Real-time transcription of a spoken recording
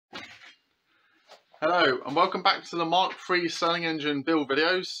Hello and welcome back to the Mark III Stirling engine build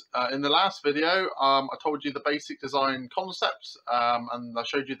videos. In the last video I told you the basic design concept and I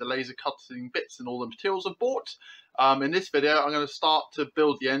showed you the laser cutting bits and all the materials I've bought. In this video I'm going to start to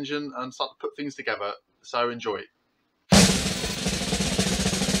build the engine and start to put things together, so enjoy.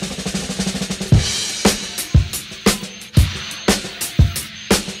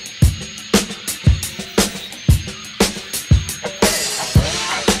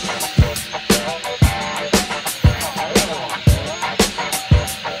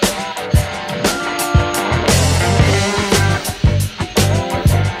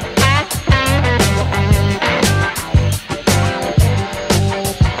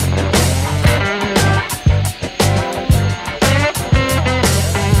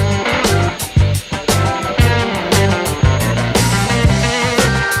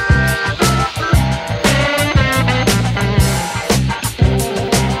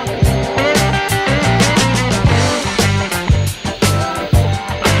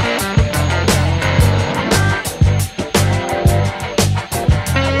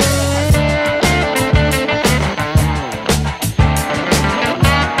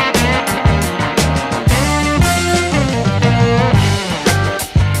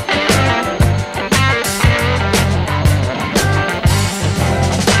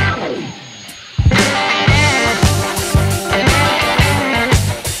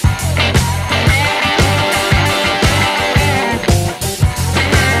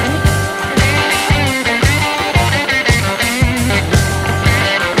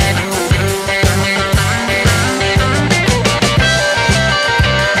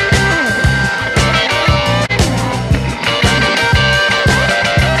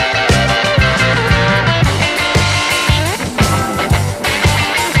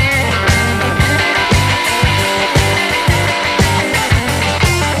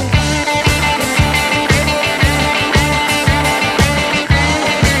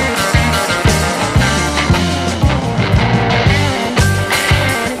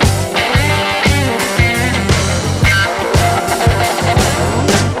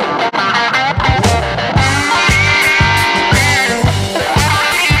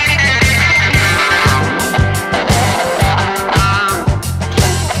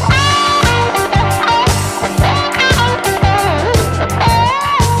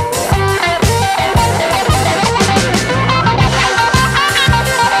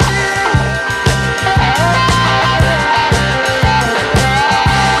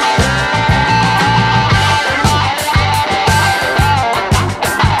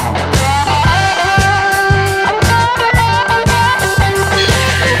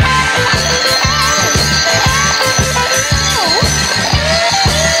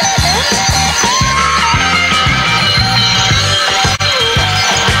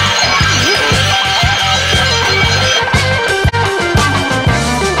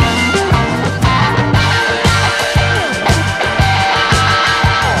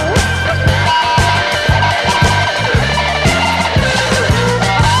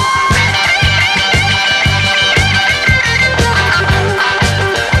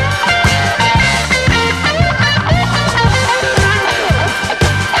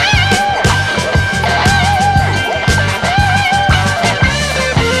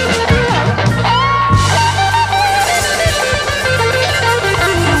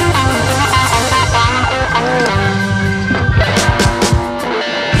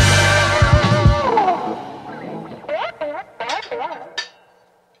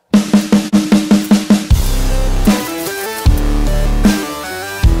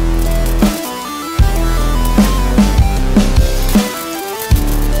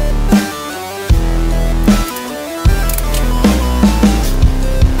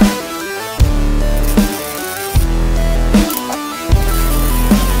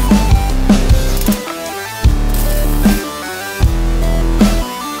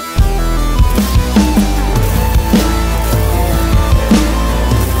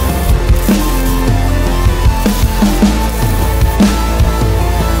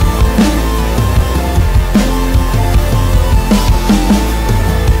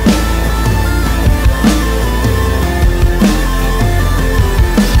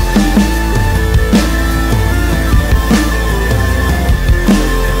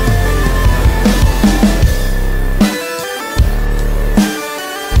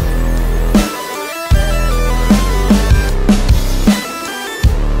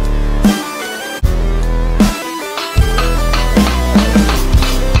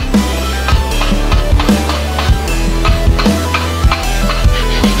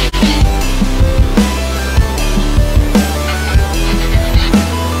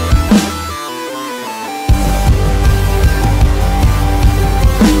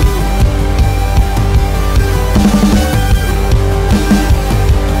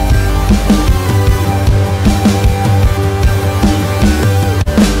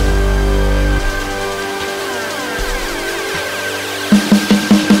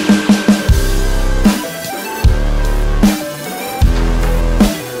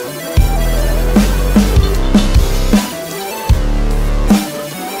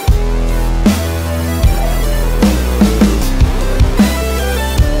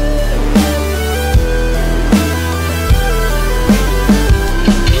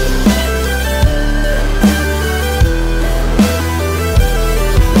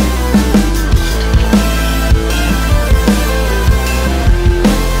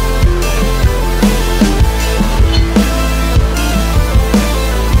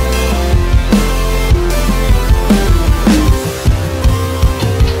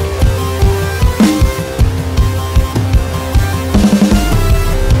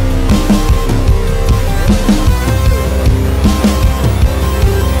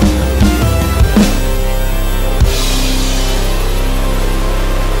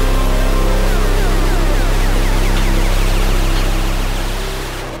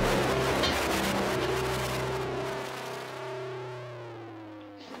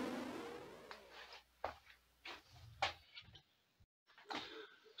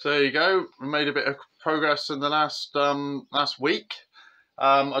 So there you go. We made a bit of progress in the last week.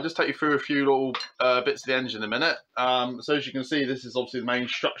 I'll just take you through a few little bits of the engine in a minute. So as you can see, this is obviously the main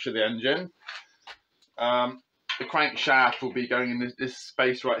structure of the engine. The crankshaft will be going in this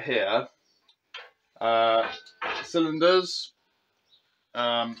space right here. Cylinders,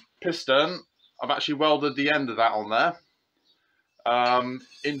 piston. I've actually welded the end of that on there.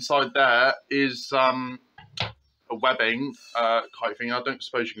 Inside there is a webbing kind of thing. I don't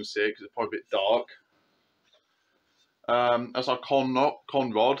suppose you can see it because it's probably a bit dark. That's our con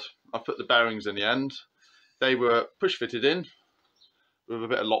rod. I put the bearings in the end. They were push fitted in with a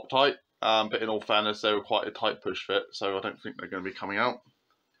bit of Loctite, but in all fairness, they were quite a tight push fit, so I don't think they're going to be coming out.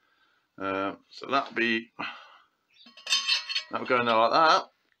 So that'll go in there like that,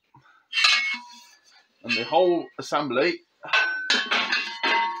 and the whole assembly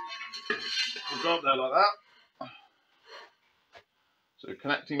will go up there like that. So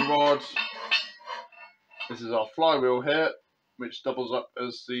connecting rod. This is our flywheel here, which doubles up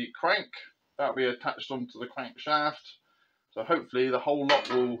as the crank. That'll be attached onto the crankshaft. So hopefully the whole lot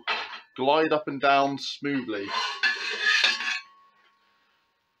will glide up and down smoothly.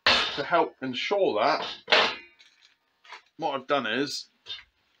 To help ensure that, what I've done is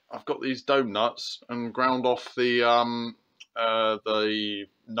I've got these dome nuts and ground off the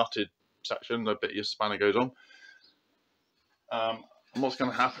nutted section, the bit your spanner goes on. And what's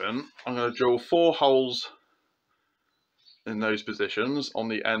going to happen, I'm going to drill 4 holes in those positions on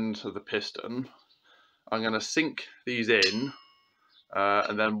the end of the piston. I'm going to sink these in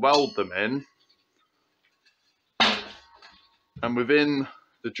and then weld them in. And within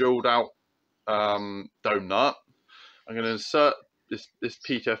the drilled out dome nut, I'm going to insert this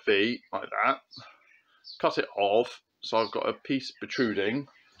PTFE like that, cut it off so I've got a piece protruding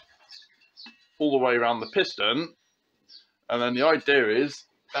all the way around the piston, and then the idea is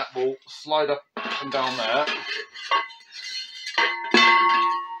that will slide up and down there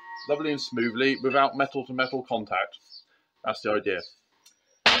lovely and smoothly without metal to metal contact. That's the idea.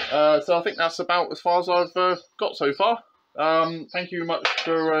 So I think that's about as far as I've got so far. Thank you very much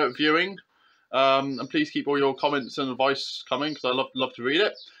for viewing, and please keep all your comments and advice coming because I love to read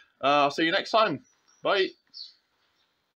it. I'll see you next time. Bye.